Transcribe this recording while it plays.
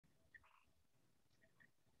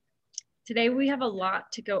Today we have a lot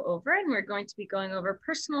to go over, and we're going to be going over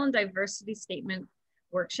personal and diversity statement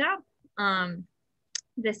workshop.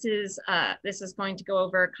 This is going to go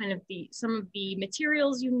over kind of some of the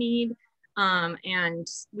materials you need, and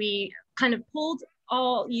we kind of pulled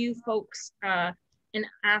all you folks and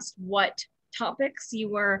asked what topics you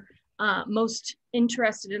were most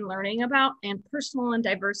interested in learning about, and personal and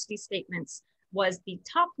diversity statements was the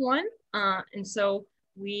top one, and so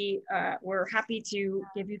we're happy to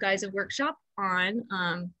give you guys a workshop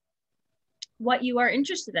on what you are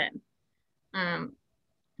interested in. And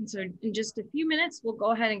so in just a few minutes, we'll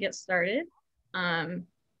go ahead and get started.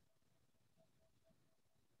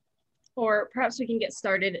 Or perhaps we can get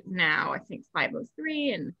started now. I think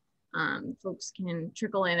 5:03, and folks can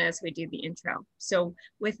trickle in as we do the intro. So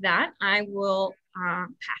with that, I will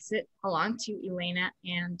pass it along to Elena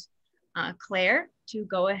and Claire to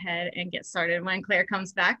go ahead and get started when Claire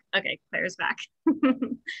comes back. Okay, Claire's back.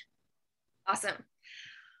 Awesome.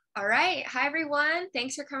 All right. Hi, everyone.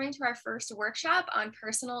 Thanks for coming to our first workshop on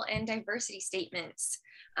personal and diversity statements.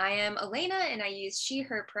 I am Elena, and I use she,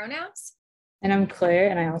 her pronouns. And I'm Claire,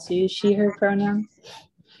 and I also use she, her pronouns.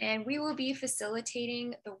 And we will be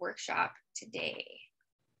facilitating the workshop today.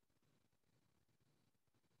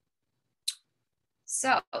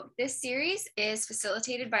 So this series is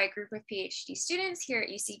facilitated by a group of PhD students here at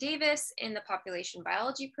UC Davis in the population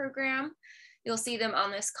biology program. You'll see them on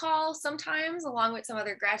this call sometimes, along with some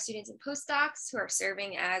other grad students and postdocs who are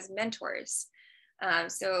serving as mentors.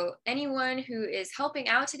 So anyone who is helping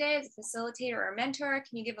out today as a facilitator or a mentor,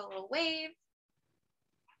 can you give a little wave?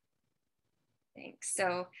 Thanks.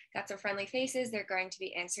 So got some friendly faces. They're going to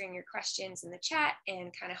be answering your questions in the chat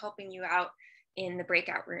and kind of helping you out in the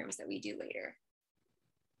breakout rooms that we do later.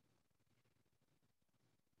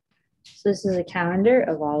 So this is a calendar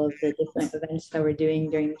of all of the different events that we're doing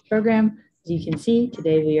during this program. As you can see,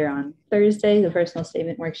 today we are on Thursday, the personal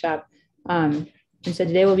statement workshop. And so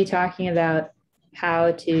today we'll be talking about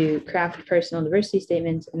how to craft personal diversity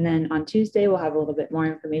statements. And then on Tuesday, we'll have a little bit more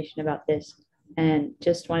information about this. And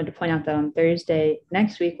just wanted to point out that on Thursday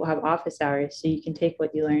next week, we'll have office hours. So you can take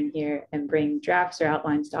what you learn here and bring drafts or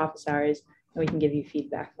outlines to office hours, and we can give you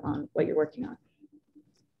feedback on what you're working on.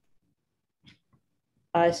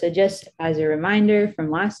 So just as a reminder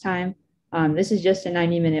from last time, this is just a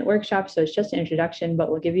 90-minute workshop, so it's just an introduction,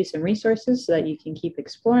 but we'll give you some resources so that you can keep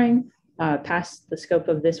exploring past the scope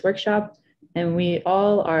of this workshop. And we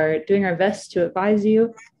all are doing our best to advise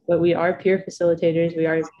you, but we are peer facilitators, we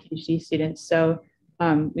are PhD students, so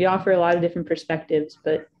we offer a lot of different perspectives,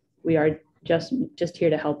 but we are just here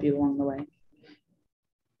to help you along the way.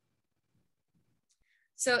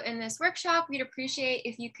 So in this workshop, we'd appreciate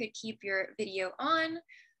if you could keep your video on.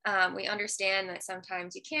 We understand that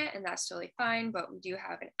sometimes you can't, and that's totally fine, but we do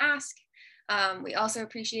have an ask. We also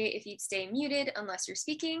appreciate if you'd stay muted unless you're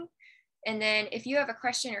speaking. And then if you have a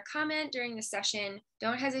question or comment during the session,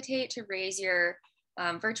 don't hesitate to raise your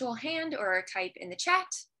virtual hand or type in the chat.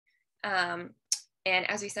 And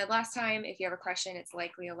as we said last time, if you have a question, it's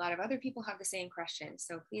likely a lot of other people have the same question,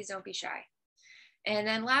 so please don't be shy. And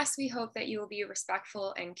then last, we hope that you will be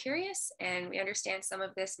respectful and curious, and we understand some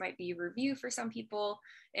of this might be review for some people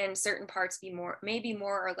and certain parts may be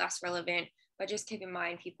more or less relevant, but just keep in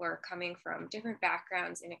mind people are coming from different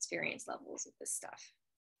backgrounds and experience levels with this stuff.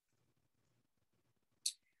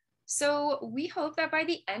 So we hope that by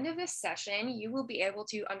the end of this session, you will be able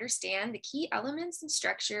to understand the key elements and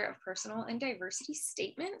structure of personal and diversity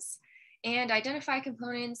statements and identify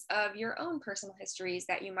components of your own personal histories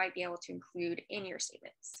that you might be able to include in your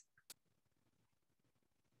statements.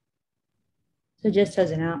 So just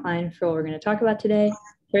as an outline for what we're going to talk about today,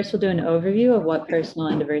 first we'll do an overview of what personal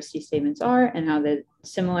and diversity statements are and how they're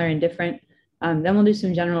similar and different. Then we'll do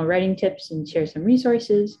some general writing tips and share some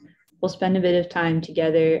resources. We'll spend a bit of time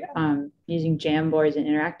together using Jamboards and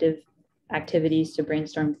interactive activities to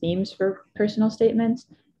brainstorm themes for personal statements.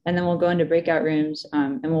 And then we'll go into breakout rooms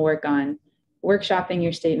and we'll work on workshopping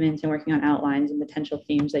your statements and working on outlines and potential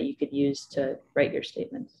themes that you could use to write your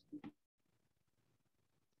statements.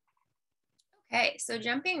 Okay, so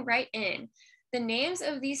jumping right in, the names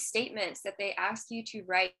of these statements that they ask you to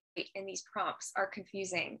write in these prompts are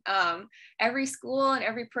confusing. Every school and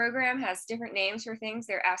every program has different names for things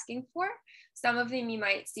they're asking for. Some of them you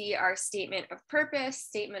might see are statement of purpose,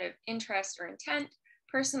 statement of interest or intent,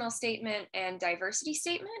 personal statement, and diversity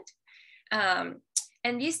statement.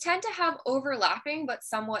 And these tend to have overlapping but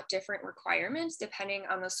somewhat different requirements depending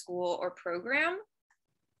on the school or program.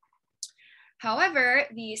 However,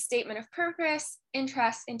 the statement of purpose,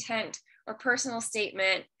 interest, intent, or personal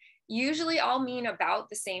statement usually all mean about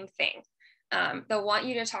the same thing. They'll want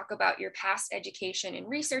you to talk about your past education and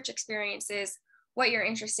research experiences, what you're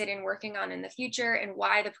interested in working on in the future, and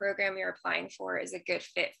why the program you're applying for is a good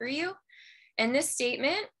fit for you. And this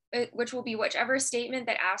statement, which will be whichever statement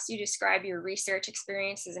that asks you to describe your research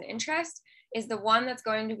experiences and interest, is the one that's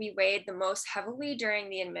going to be weighed the most heavily during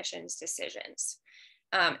the admissions decisions.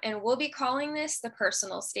 And we'll be calling this the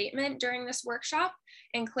personal statement during this workshop.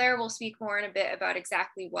 And Claire will speak more in a bit about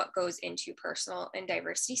exactly what goes into personal and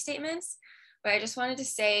diversity statements. But I just wanted to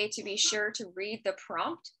say to be sure to read the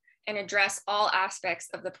prompt and address all aspects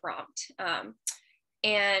of the prompt.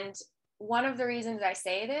 And one of the reasons I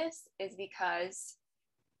say this is because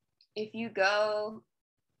if you go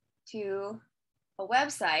to a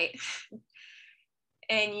website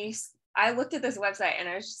and I looked at this website and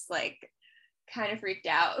I was just like kind of freaked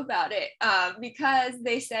out about it because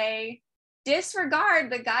they say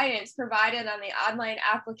disregard the guidance provided on the online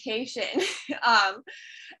application.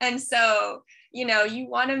 And so, you know, you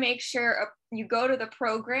want to make sure you go to the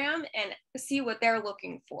program and see what they're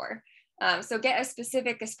looking for. So get as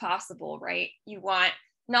specific as possible, right? You want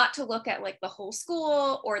not to look at like the whole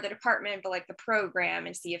school or the department, but like the program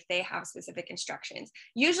and see if they have specific instructions.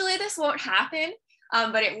 Usually this won't happen,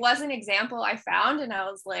 but it was an example I found and I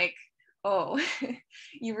was like, oh,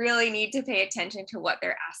 you really need to pay attention to what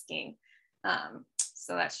they're asking.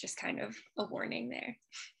 So that's just kind of a warning there.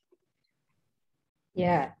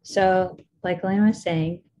 Yeah, so like Elena was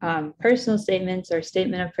saying, personal statements or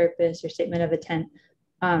statement of purpose or statement of intent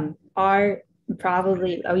are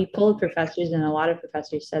probably, we polled professors and a lot of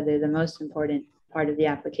professors said they're the most important part of the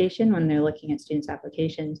application when they're looking at students'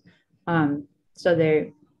 applications. So they're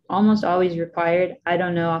almost always required. I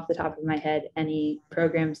don't know off the top of my head any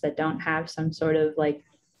programs that don't have some sort of like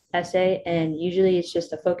essay, and usually it's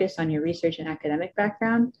just a focus on your research and academic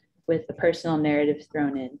background with the personal narrative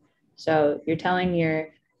thrown in. So you're telling your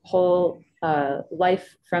whole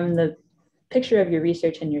life from the picture of your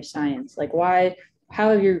research and your science, like how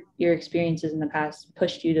have your experiences in the past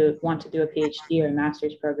pushed you to want to do a PhD or a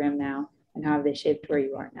master's program now, and how have they shaped where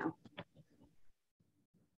you are now?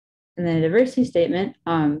 And then a diversity statement,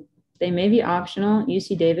 they may be optional.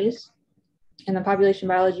 UC Davis and the population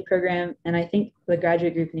biology program, and I think the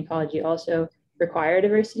graduate group in ecology also require a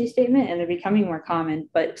diversity statement, and they're becoming more common,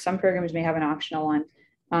 but some programs may have an optional one.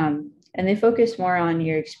 And they focus more on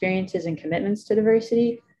your experiences and commitments to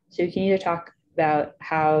diversity. So you can either talk about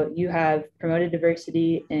how you have promoted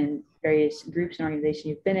diversity in various groups and organizations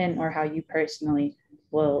you've been in, or how you personally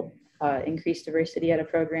will increase diversity at a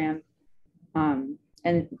program.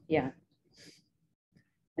 And yeah.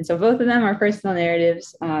 And so both of them are personal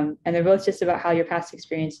narratives, and they're both just about how your past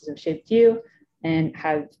experiences have shaped you and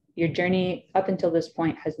have your journey up until this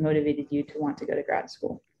point has motivated you to want to go to grad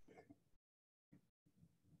school.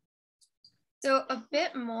 So a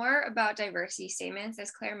bit more about diversity statements.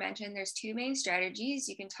 As Claire mentioned, there's two main strategies.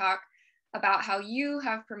 You can talk about how you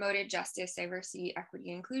have promoted justice, diversity,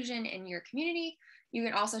 equity, inclusion in your community. You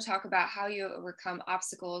can also talk about how you overcome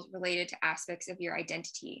obstacles related to aspects of your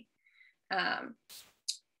identity.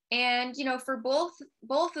 And you know, for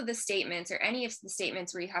both of the statements or any of the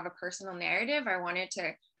statements where you have a personal narrative, I wanted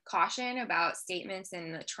to caution about statements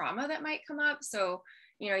and the trauma that might come up. So,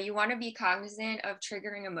 you know, you want to be cognizant of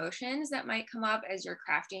triggering emotions that might come up as you're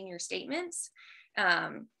crafting your statements.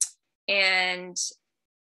 And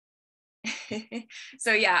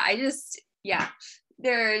so, yeah,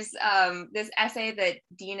 there's this essay that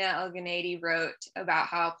Dina El-Ghanady wrote about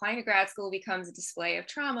how applying to grad school becomes a display of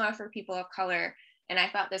trauma for people of color. And I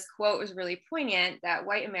thought this quote was really poignant, that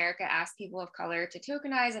white America asks people of color to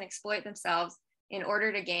tokenize and exploit themselves in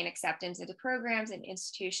order to gain acceptance into programs and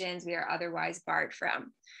institutions we are otherwise barred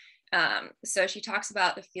from. So she talks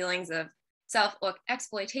about the feelings of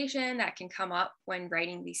self-exploitation that can come up when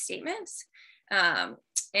writing these statements.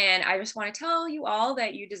 And I just want to tell you all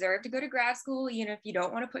that you deserve to go to grad school, even if you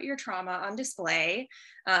don't want to put your trauma on display.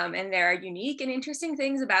 And there are unique and interesting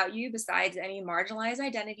things about you besides any marginalized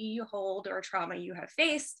identity you hold or trauma you have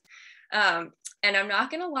faced. And I'm not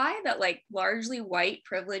going to lie that like largely white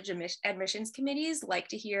privileged admissions committees like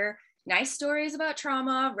to hear nice stories about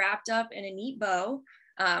trauma wrapped up in a neat bow.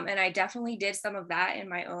 And I definitely did some of that in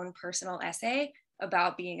my own personal essay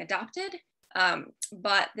about being adopted.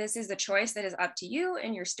 But this is a choice that is up to you,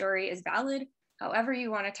 and your story is valid however you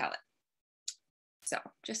want to tell it. So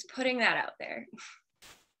just putting that out there.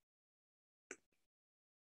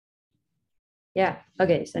 Yeah,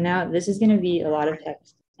 okay, so now this is going to be a lot of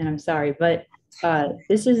text, and I'm sorry, but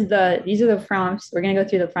these are the prompts. We're going to go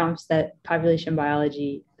through the prompts that population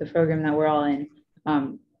biology, the program that we're all in,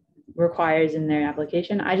 requires in their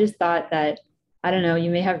application. I just thought that I don't know, you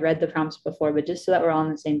may have read the prompts before, but just so that we're all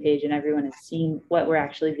on the same page and everyone is seeing what we're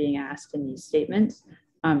actually being asked in these statements,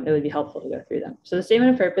 it would be helpful to go through them. So the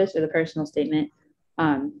statement of purpose, or the personal statement,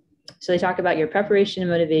 so they talk about your preparation and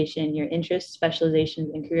motivation, your interests,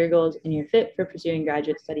 specializations, and career goals, and your fit for pursuing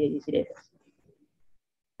graduate study at UC Davis.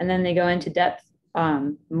 And then they go into depth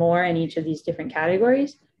more in each of these different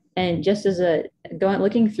categories. And just as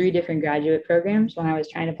looking through different graduate programs when I was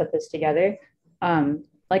trying to put this together,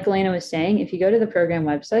 like Elena was saying, if you go to the program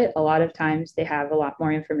website, a lot of times they have a lot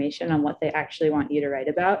more information on what they actually want you to write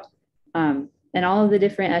about. And all of the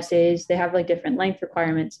different essays, they have like different length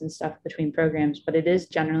requirements and stuff between programs, but it is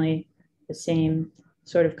generally the same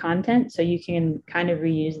sort of content. So you can kind of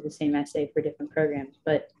reuse the same essay for different programs,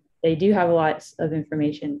 but they do have a lot of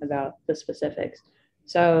information about the specifics.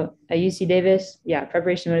 So at UC Davis, yeah,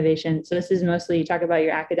 preparation, motivation. So this is mostly, you talk about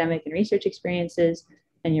your academic and research experiences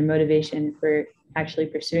and your motivation for actually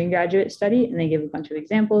pursuing graduate study. And they give a bunch of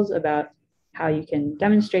examples about how you can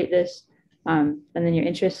demonstrate this. And then your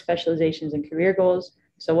interests, specializations, and career goals.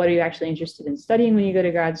 So what are you actually interested in studying when you go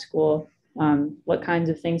to grad school? What kinds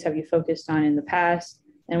of things have you focused on in the past?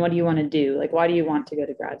 And what do you want to do? Like, why do you want to go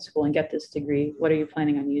to grad school and get this degree? What are you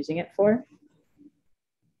planning on using it for?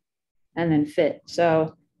 And then fit.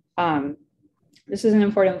 So this is an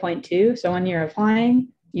important point too. So when you're applying,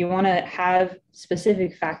 you want to have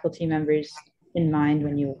specific faculty members in mind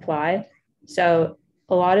when you apply. So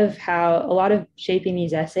a lot of shaping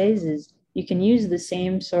these essays is you can use the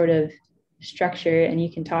same sort of structure and you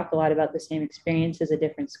can talk a lot about the same experiences at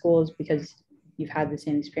different schools because you've had the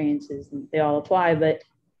same experiences and they all apply. But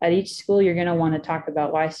at each school, you're going to want to talk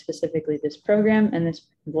about why specifically this program and this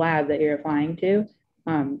lab that you're applying to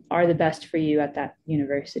are the best for you at that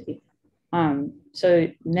university. So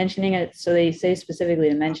mentioning it, so they say specifically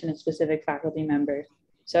to mention a specific faculty member.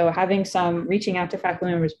 So reaching out to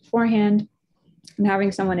faculty members beforehand and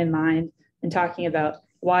having someone in mind and talking about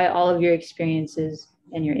why all of your experiences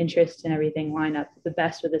and your interests and everything line up the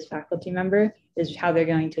best with this faculty member is how they're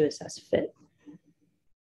going to assess fit.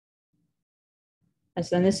 And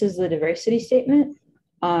so then this is the diversity statement.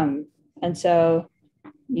 And so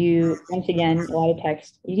once again, a lot of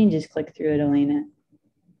text, you can just click through it, Elena.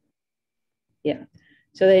 Yeah.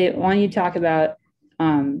 So they want you to talk about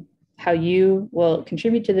how you will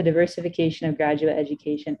contribute to the diversification of graduate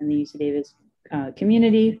education in the UC Davis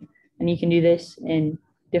community. And you can do this in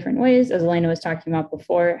different ways, as Elena was talking about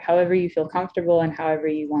before, however you feel comfortable and however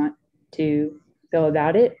you want to go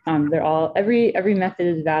about it. Every method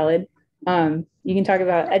is valid. You can talk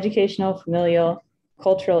about educational, familial,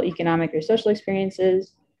 cultural, economic, or social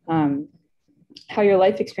experiences, how your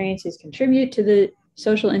life experiences contribute to the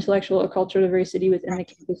social, intellectual, or cultural diversity within the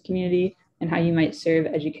campus community, and how you might serve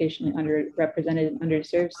educationally underrepresented and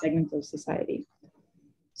underserved segments of society.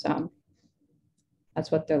 So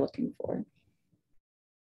that's what they're looking for.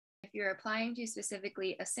 If you're applying to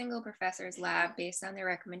specifically a single professor's lab based on their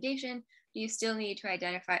recommendation, do you still need to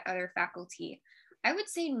identify other faculty? I would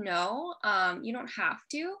say no, you don't have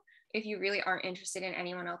to if you really aren't interested in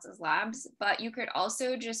anyone else's labs, but you could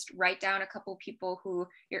also just write down a couple people who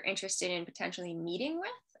you're interested in potentially meeting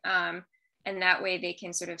with. And that way they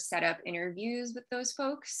can sort of set up interviews with those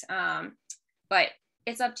folks. But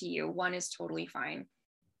it's up to you. One is totally fine.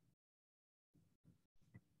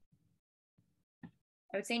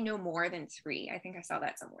 I would say no more than 3. I think I saw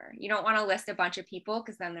that somewhere. You don't want to list a bunch of people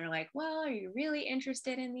because then they're like, well, are you really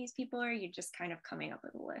interested in these people? Or are you just kind of coming up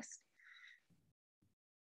with a list?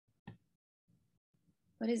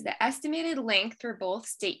 What is the estimated length for both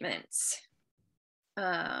statements?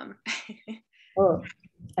 Oh,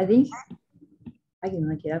 I think I can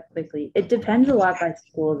look it up quickly. It depends a lot by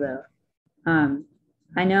school though.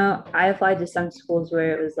 I know I applied to some schools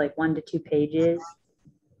where it was like 1 to 2 pages.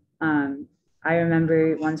 I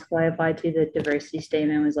remember one school I applied to, the diversity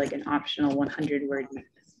statement was like an optional 100-word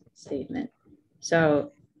statement.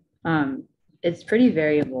 So it's pretty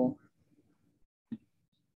variable,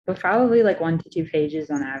 but probably like 1 to 2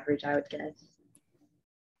 pages on average, I would guess.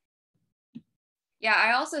 Yeah,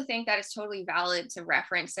 I also think that it's totally valid to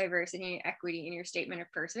reference diversity and equity in your statement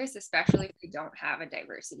of purpose, especially if you don't have a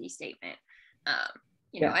diversity statement.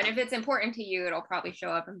 You know, and if it's important to you, it'll probably show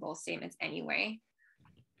up in both statements anyway.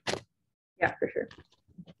 Yeah, for sure.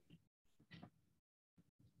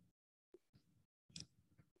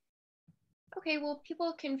 Okay, well,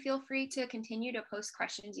 people can feel free to continue to post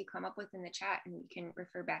questions you come up with in the chat and we can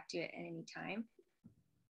refer back to it at any time.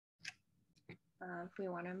 If we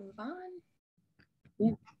want to move on.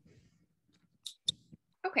 Yeah.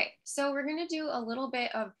 Okay, so we're going to do a little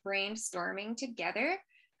bit of brainstorming together.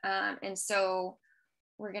 And so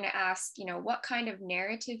we're going to ask, you know, what kind of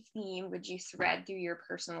narrative theme would you thread through your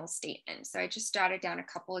personal statement? So I just jotted down a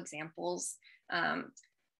couple examples.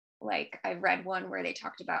 Like I read one where they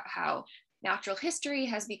talked about how natural history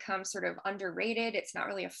has become sort of underrated. It's not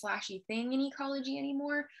really a flashy thing in ecology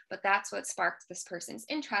anymore, but that's what sparked this person's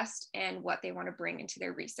interest and what they want to bring into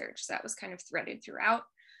their research. So that was kind of threaded throughout.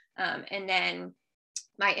 And then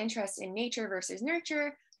my interest in nature versus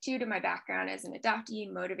nurture, due to my background as an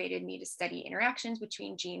adoptee, motivated me to study interactions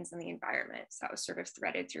between genes and the environment. So that was sort of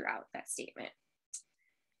threaded throughout that statement.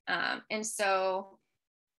 And so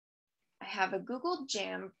I have a Google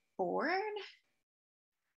Jamboard.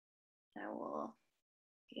 I will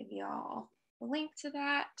give you all a link to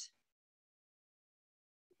that.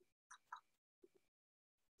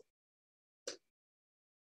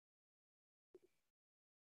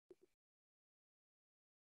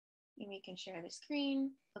 Maybe you can share the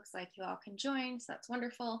screen. Looks like you all can join, so that's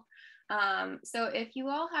wonderful. So if you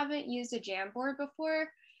all haven't used a Jamboard before,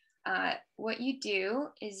 what you do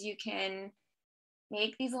is you can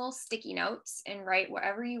make these little sticky notes and write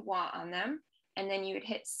whatever you want on them. And then you would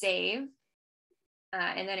hit save,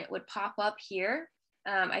 and then it would pop up here.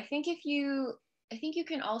 I think you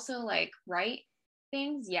can also like write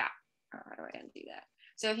things. Yeah, how do I undo that?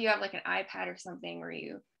 So if you have like an iPad or something where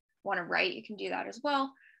you want to write, you can do that as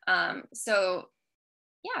well. So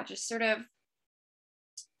yeah, just sort of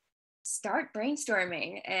start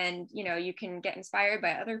brainstorming, and you know, you can get inspired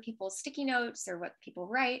by other people's sticky notes or what people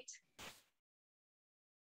write.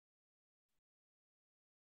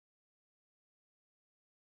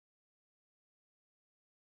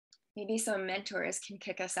 Maybe some mentors can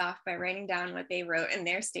kick us off by writing down what they wrote in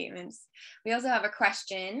their statements. We also have a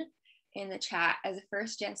question in the chat. As a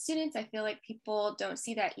first-gen student, I feel like people don't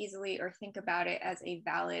see that easily or think about it as a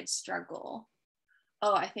valid struggle.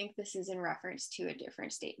 Oh, I think this is in reference to a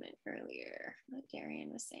different statement earlier, what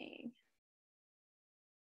Darian was saying.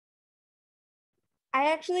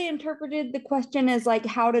 I actually interpreted the question as like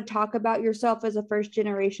how to talk about yourself as a first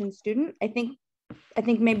generation student. I think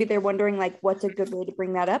maybe they're wondering like what's a good way to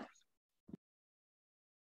bring that up.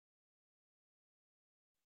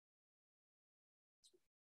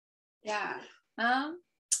 Yeah.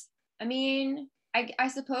 I mean, I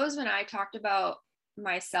suppose when I talked about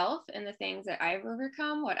myself and the things that I've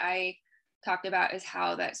overcome, what I talked about is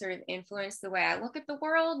how that sort of influenced the way I look at the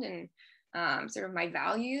world and sort of my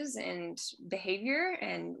values and behavior,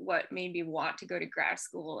 and what made me want to go to grad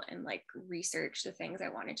school and like research the things I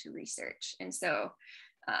wanted to research. And so,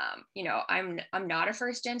 you know, I'm not a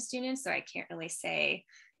first gen student, so I can't really say,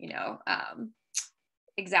 you know,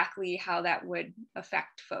 exactly how that would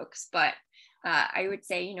affect folks, but I would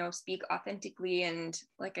say, you know, speak authentically, and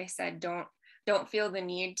like I said, don't feel the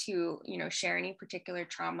need to, you know, share any particular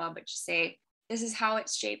trauma, but just say, this is how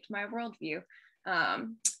it's shaped my worldview.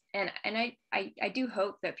 And I do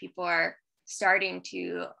hope that people are starting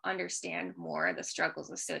to understand more the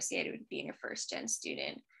struggles associated with being a first gen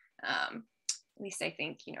student. At least I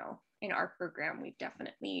think, you know, in our program, we've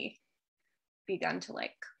definitely begun to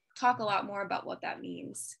like talk a lot more about what that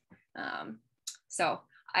means. So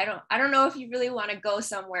I don't know if you really want to go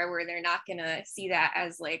somewhere where they're not gonna see that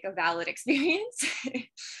as like a valid experience.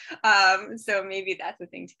 So maybe that's a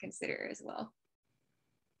thing to consider as well.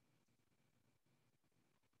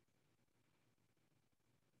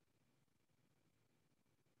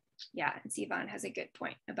 Yeah, and Sivan has a good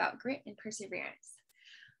point about grit and perseverance.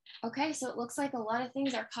 Okay, so it looks like a lot of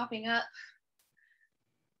things are popping up.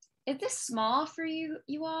 Is this small for you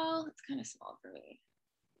all? It's kind of small for me.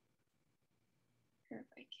 Here, if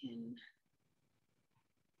I can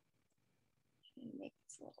make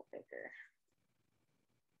this a little bigger.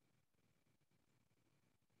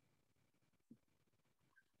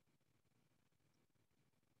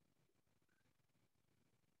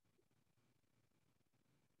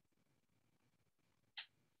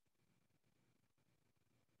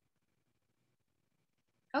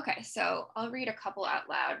 Okay, so I'll read a couple out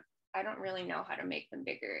loud. I don't really know how to make them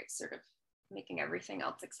bigger. It's sort of making everything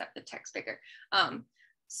else except the text bigger.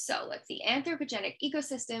 So let's see, anthropogenic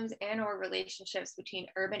ecosystems and or relationships between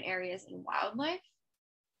urban areas and wildlife.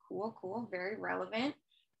 Cool, very relevant.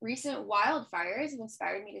 Recent wildfires have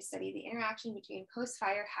inspired me to study the interaction between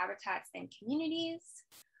post-fire habitats and communities.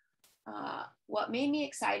 What made me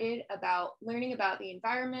excited about learning about the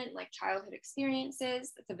environment, like childhood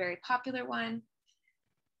experiences, that's a very popular one.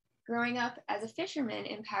 Growing up as a fisherman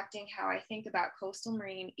impacting how I think about coastal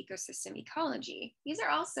marine ecosystem ecology. These are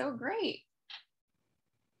all so great.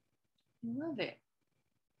 I love it.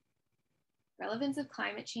 Relevance of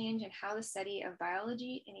climate change and how the study of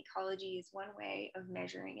biology and ecology is one way of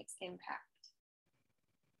measuring its impact.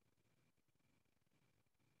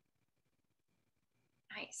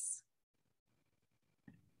 Nice.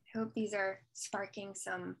 I hope these are sparking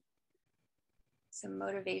some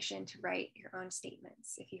motivation to write your own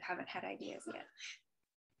statements if you haven't had ideas yet.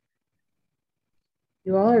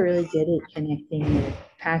 You all are really good at connecting your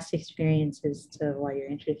past experiences to what you're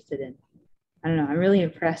interested in. I don't know, I'm really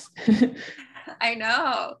impressed. I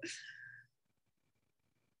know.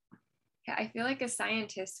 Yeah, I feel like as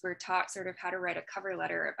scientists, we're taught sort of how to write a cover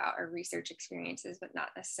letter about our research experiences, but not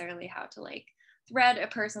necessarily how to like thread a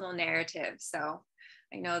personal narrative. So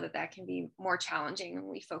I know that that can be more challenging, and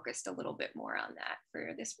we focused a little bit more on that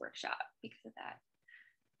for this workshop because of that.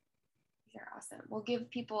 These are awesome. We'll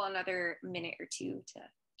give people another minute or two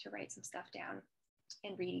to write some stuff down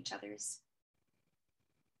and read each other's.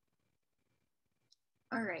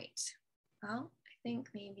 All right. Well, I think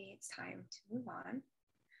maybe it's time to move on.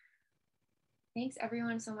 Thanks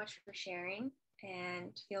everyone so much for sharing,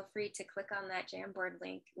 and feel free to click on that Jamboard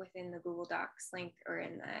link within the Google Docs link or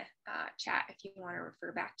in the chat if you want to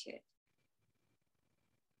refer back to it.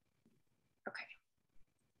 Okay.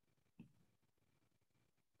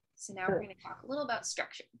 So now we're going to talk a little about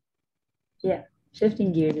structure. Yeah,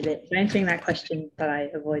 shifting gears a bit, answering that question that I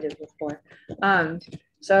avoided before.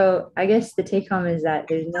 So I guess the take home is that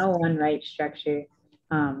there's no one right structure,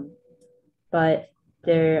 but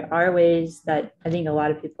there are ways that I think a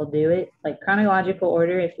lot of people do it. Like chronological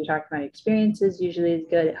order, if you're talking about experiences, usually is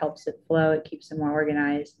good. It helps it flow. It keeps it more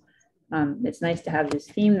organized. It's nice to have this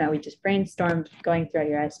theme that we just brainstormed going throughout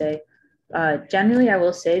your essay. Generally, I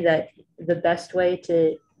will say that the best way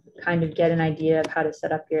to kind of get an idea of how to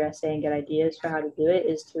set up your essay and get ideas for how to do it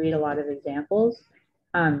is to read a lot of examples.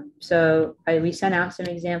 We sent out some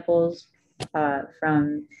examples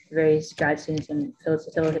from various grad students and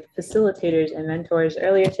facilitators and mentors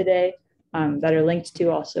earlier today that are linked to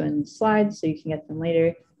also in the slides, so you can get them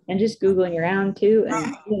later. And just Googling around too,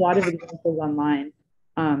 and a lot of examples online.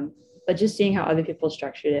 But just seeing how other people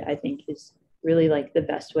structured it, I think, is really like the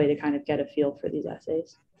best way to kind of get a feel for these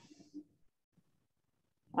essays.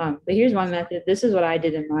 But here's one method. This is what I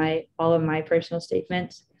did in all of my personal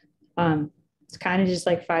statements. It's kind of just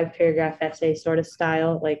like 5-paragraph essay sort of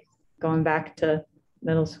style, like going back to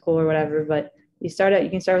middle school or whatever. But you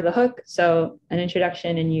can start with a hook, so an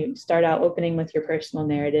introduction, and you start out opening with your personal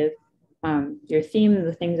narrative, your theme,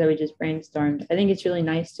 the things that we just brainstormed. I think it's really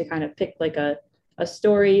nice to kind of pick like a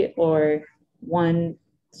story or one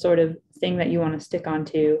sort of thing that you want to stick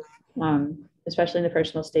onto, especially in the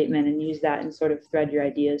personal statement, and use that and sort of thread your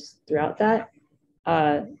ideas throughout that.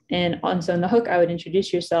 And so in the hook, I would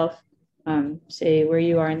introduce yourself, say where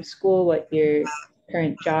you are in school, what your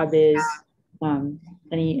current job is,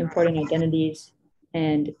 any important identities,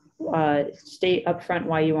 and state upfront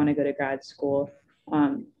why you want to go to grad school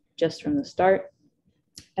just from the start.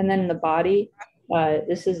 And then in the body,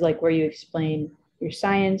 this is like where you explain your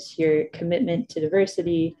science, your commitment to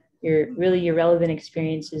diversity, your relevant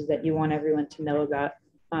experiences that you want everyone to know about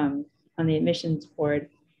on the admissions board.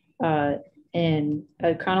 And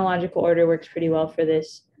a chronological order works pretty well for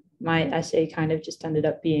this. My essay kind of just ended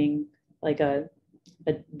up being like a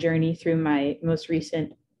journey through my most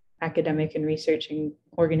recent academic and research and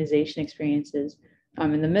organization experiences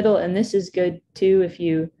in the middle. And this is good too if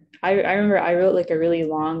I remember I wrote like a really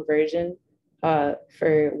long version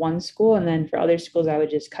for one school, and then for other schools I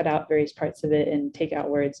would just cut out various parts of it and take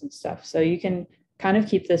out words and stuff. So you can kind of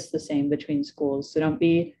keep this the same between schools. So don't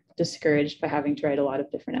be discouraged by having to write a lot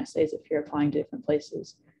of different essays if you're applying to different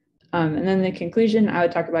places. And then the conclusion, I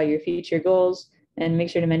would talk about your future goals and make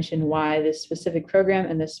sure to mention why this specific program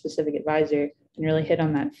and this specific advisor, and really hit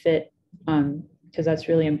on that fit, because that's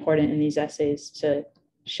really important in these essays to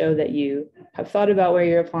show that you have thought about where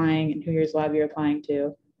you're applying and whose lab you're applying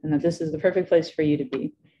to, and that this is the perfect place for you to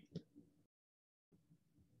be.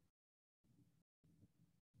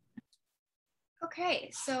 Okay,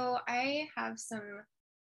 so I have some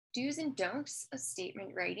do's and don'ts of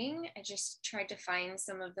statement writing. I just tried to find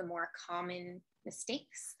some of the more common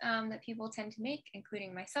mistakes that people tend to make,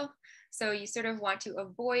 including myself. So you sort of want to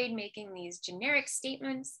avoid making these generic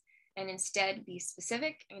statements and instead be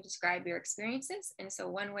specific and describe your experiences. And so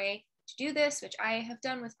one way to do this, which I have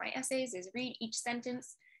done with my essays, is read each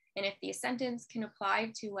sentence. And if the sentence can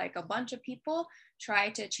apply to like a bunch of people, try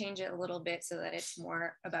to change it a little bit so that it's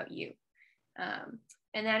more about you.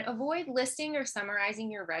 And then avoid listing or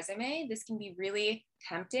summarizing your resume. This can be really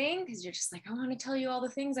tempting because you're just like, I want to tell you all the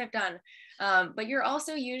things I've done. But you're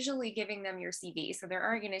also usually giving them your CV, so they're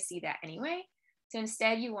already going to see that anyway. So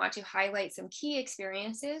instead, you want to highlight some key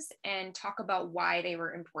experiences and talk about why they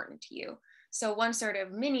were important to you. So one sort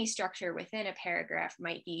of mini structure within a paragraph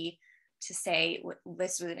might be to say,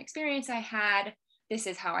 this was an experience I had, this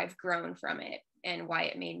is how I've grown from it. and why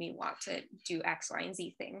it made me want to do X, Y, and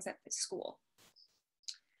Z things at this school.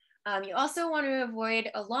 You also want to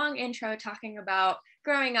avoid a long intro talking about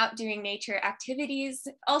growing up doing nature activities,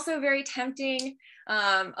 also very tempting.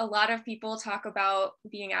 A lot of people talk about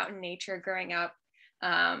being out in nature growing up.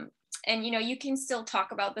 And you can still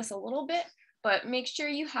talk about this a little bit, but make sure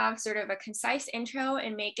you have sort of a concise intro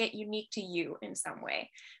and make it unique to you in some way.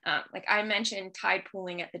 Like I mentioned tide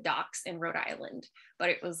pooling at the docks in Rhode Island, but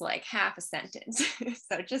it was like half a sentence.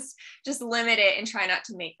 So just limit it and try not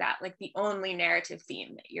to make that like the only narrative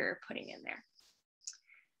theme that you're putting in there.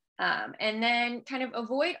 And then kind of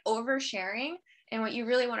avoid oversharing. And what you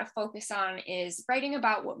really want to focus on is writing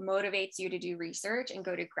about what motivates you to do research and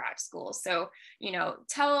go to grad school. So,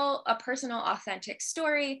 tell a personal, authentic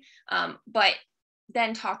story, but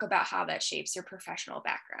then talk about how that shapes your professional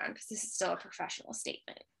background, because this is still a professional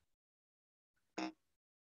statement.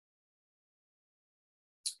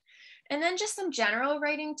 And then just some general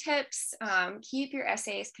writing tips. Keep your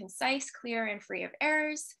essays concise, clear, and free of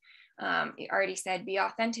errors. You already said be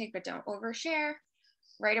authentic, but don't overshare.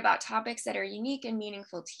 Write about topics that are unique and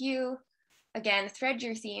meaningful to you. Again, thread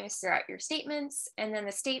your themes throughout your statements, and then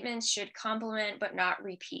the statements should complement but not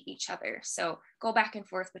repeat each other. So go back and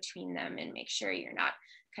forth between them and make sure you're not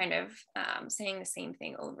kind of saying the same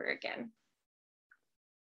thing over again.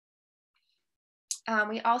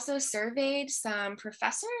 We also surveyed some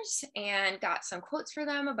professors and got some quotes for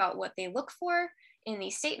them about what they look for in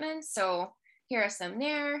these statements. So here are some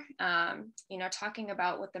there, talking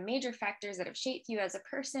about what the major factors that have shaped you as a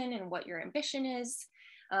person and what your ambition is.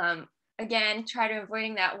 Again, try to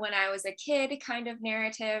avoiding that when I was a kid kind of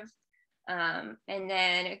narrative. And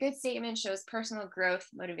then a good statement shows personal growth,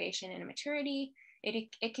 motivation, and maturity.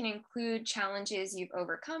 It can include challenges you've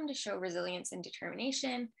overcome to show resilience and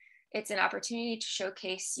determination. It's an opportunity to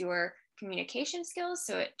showcase your communication skills.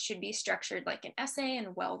 So it should be structured like an essay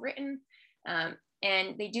and well written.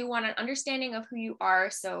 And they do want an understanding of who you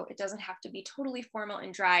are, so it doesn't have to be totally formal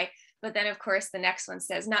and dry. But then, of course, the next one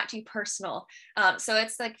says not too personal. So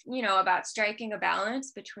it's like, about striking a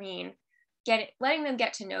balance between letting them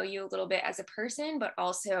get to know you a little bit as a person, but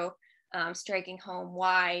also striking home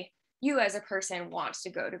why you as a person wants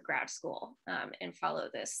to go to grad school and follow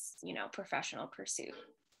this, professional pursuit.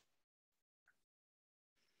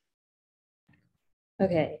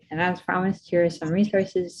 Okay, and as promised, here are some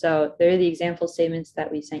resources. So there are the example statements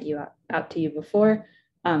that we sent you out to you before.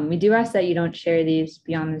 We do ask that you don't share these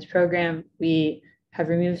beyond this program. We have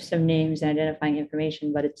removed some names and identifying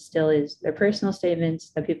information, but it still is their personal statements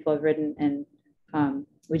that people have written, and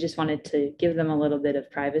we just wanted to give them a little bit of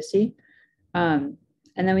privacy. And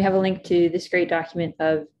then we have a link to this great document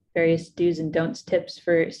of various do's and don'ts tips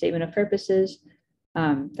for statement of purposes.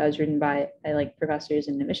 That was written by professors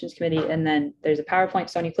in the admissions committee. And then there's a PowerPoint.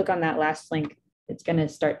 So when you click on that last link, it's going to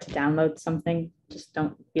start to download something. Just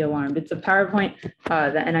don't be alarmed. It's a PowerPoint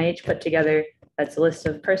that NIH put together. That's a list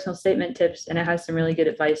of personal statement tips, and it has some really good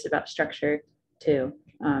advice about structure too.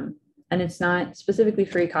 And it's not specifically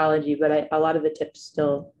for ecology, but a lot of the tips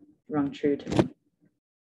still rung true to me.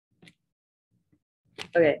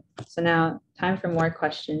 Okay, so now time for more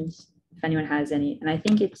questions, if anyone has any. And I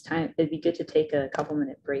think it's time, it'd be good to take a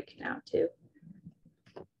couple-minute break now too.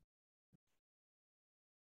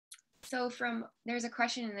 So there's a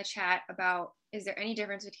question in the chat about, is there any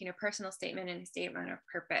difference between a personal statement and a statement of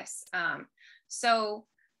purpose? So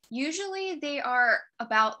usually they are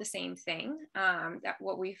about the same thing, that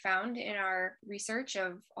what we found in our research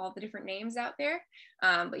of all the different names out there.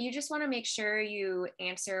 But you just want to make sure you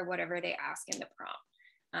answer whatever they ask in the prompt.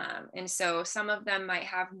 And so some of them might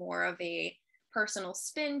have more of a personal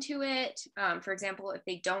spin to it. For example, if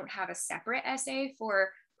they don't have a separate essay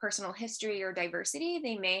for personal history or diversity,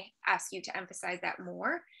 they may ask you to emphasize that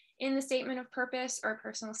more in the statement of purpose or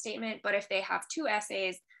personal statement. But if they have two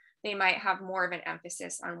essays, they might have more of an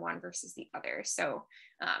emphasis on one versus the other. So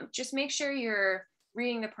just make sure you're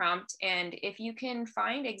reading the prompt. And if you can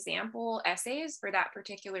find example essays for that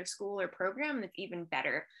particular school or program, that's even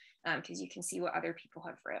better, because you can see what other people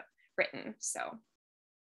have written. So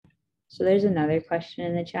there's another question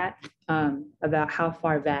in the chat about how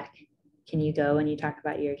far back can you go when you talk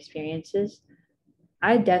about your experiences.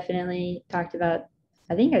 I definitely talked about,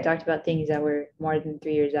 I think I talked about things that were more than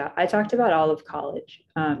 3 years out. I talked about all of college.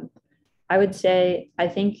 I would say, I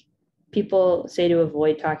think people say to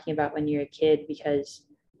avoid talking about when you're a kid because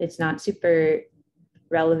it's not super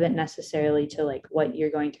relevant necessarily to like what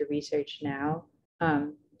you're going to research now.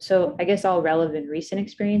 So I guess all relevant recent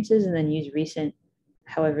experiences, and then use recent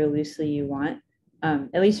however loosely you want.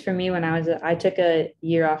 At least for me, when I took a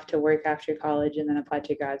year off to work after college and then applied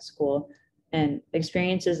to grad school. And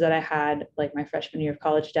experiences that I had like my freshman year of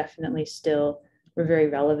college definitely still were very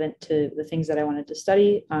relevant to the things that I wanted to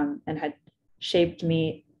study, and had shaped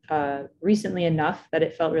me recently enough that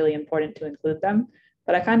it felt really important to include them.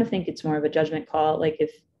 But I kind of think it's more of a judgment call. Like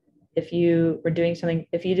if you were doing something,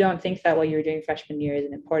 if you don't think that what you were doing freshman year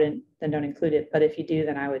isn't important, then don't include it. But if you do,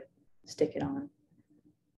 then I would stick it on.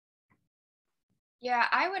 Yeah,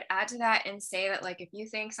 I would add to that and say that like if you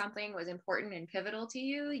think something was important and pivotal to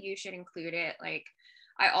you, you should include it. Like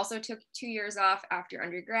I also took 2 years off after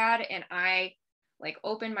undergrad, and I like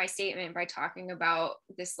opened my statement by talking about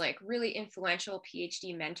this like really influential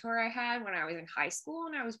PhD mentor I had when I was in high school,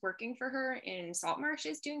 and I was working for her in salt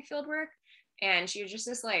marshes doing field work. And she was just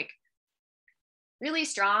this like really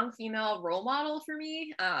strong female role model for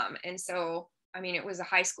me. And so I mean, it was a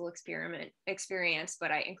high school experience,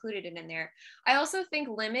 but I included it in there. I also think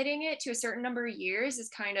limiting it to a certain number of years is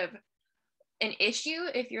kind of an issue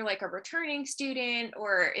if you're like a returning student,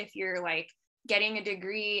 or if you're like getting a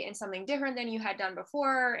degree in something different than you had done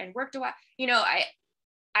before and worked a while. You know,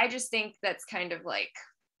 I just think that's kind of like,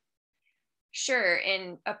 sure,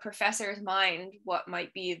 in a professor's mind, what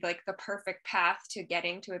might be like the perfect path to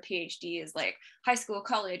getting to a PhD is like high school,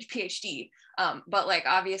 college, PhD. But like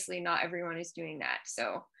obviously not everyone is doing that.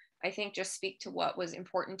 So I think just speak to what was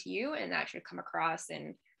important to you, and that should come across,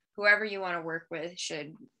 and whoever you want to work with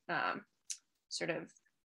should sort of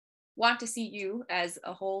want to see you as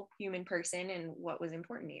a whole human person and what was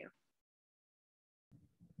important to you.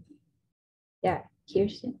 Yeah,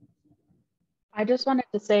 Kirsten. I just wanted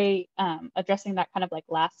to say, addressing that kind of like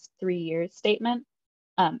last 3 years statement,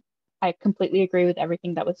 I completely agree with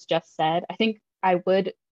everything that was just said. I think I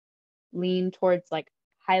would lean towards like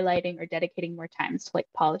highlighting or dedicating more times to like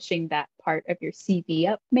polishing that part of your CV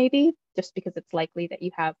up, maybe, just because it's likely that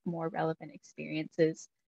you have more relevant experiences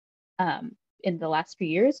in the last few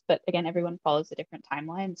years. But again, everyone follows a different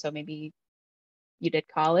timeline. So maybe you did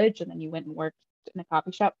college and then you went and worked in a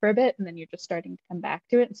coffee shop for a bit, and then you're just starting to come back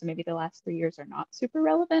to it. And so maybe the last 3 years are not super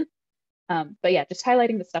relevant. But yeah, just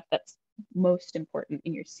highlighting the stuff that's most important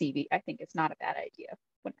in your CV, I think is not a bad idea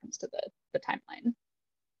when it comes to the timeline.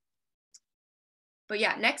 But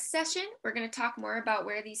yeah, next session, we're going to talk more about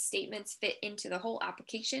where these statements fit into the whole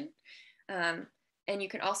application. And you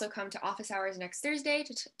can also come to office hours next Thursday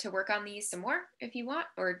to work on these some more if you want,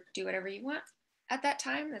 or do whatever you want at that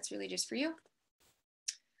time. That's really just for you.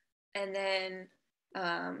 And then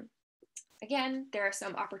again, there are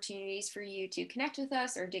some opportunities for you to connect with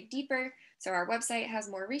us or dig deeper. So our website has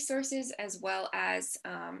more resources, as well as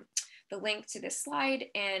the link to this slide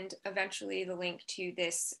and eventually the link to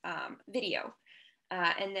this video.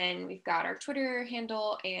 And then we've got our Twitter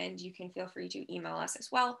handle, and you can feel free to email us as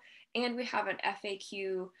well. And we have an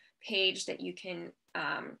FAQ page that you can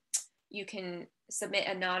submit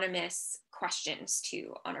anonymous questions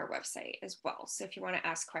to on our website as well. So if you want to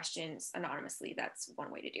ask questions anonymously, that's one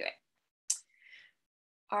way to do it.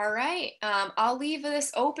 All right, I'll leave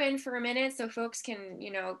this open for a minute so folks can,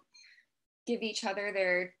 you know, give each other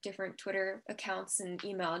their different Twitter accounts and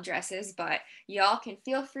email addresses, but y'all can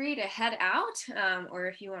feel free to head out, or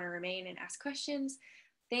if you want to remain and ask questions.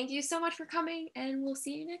 Thank you so much for coming, and we'll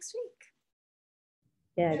see you next week.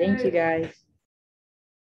 Yeah, thank you guys.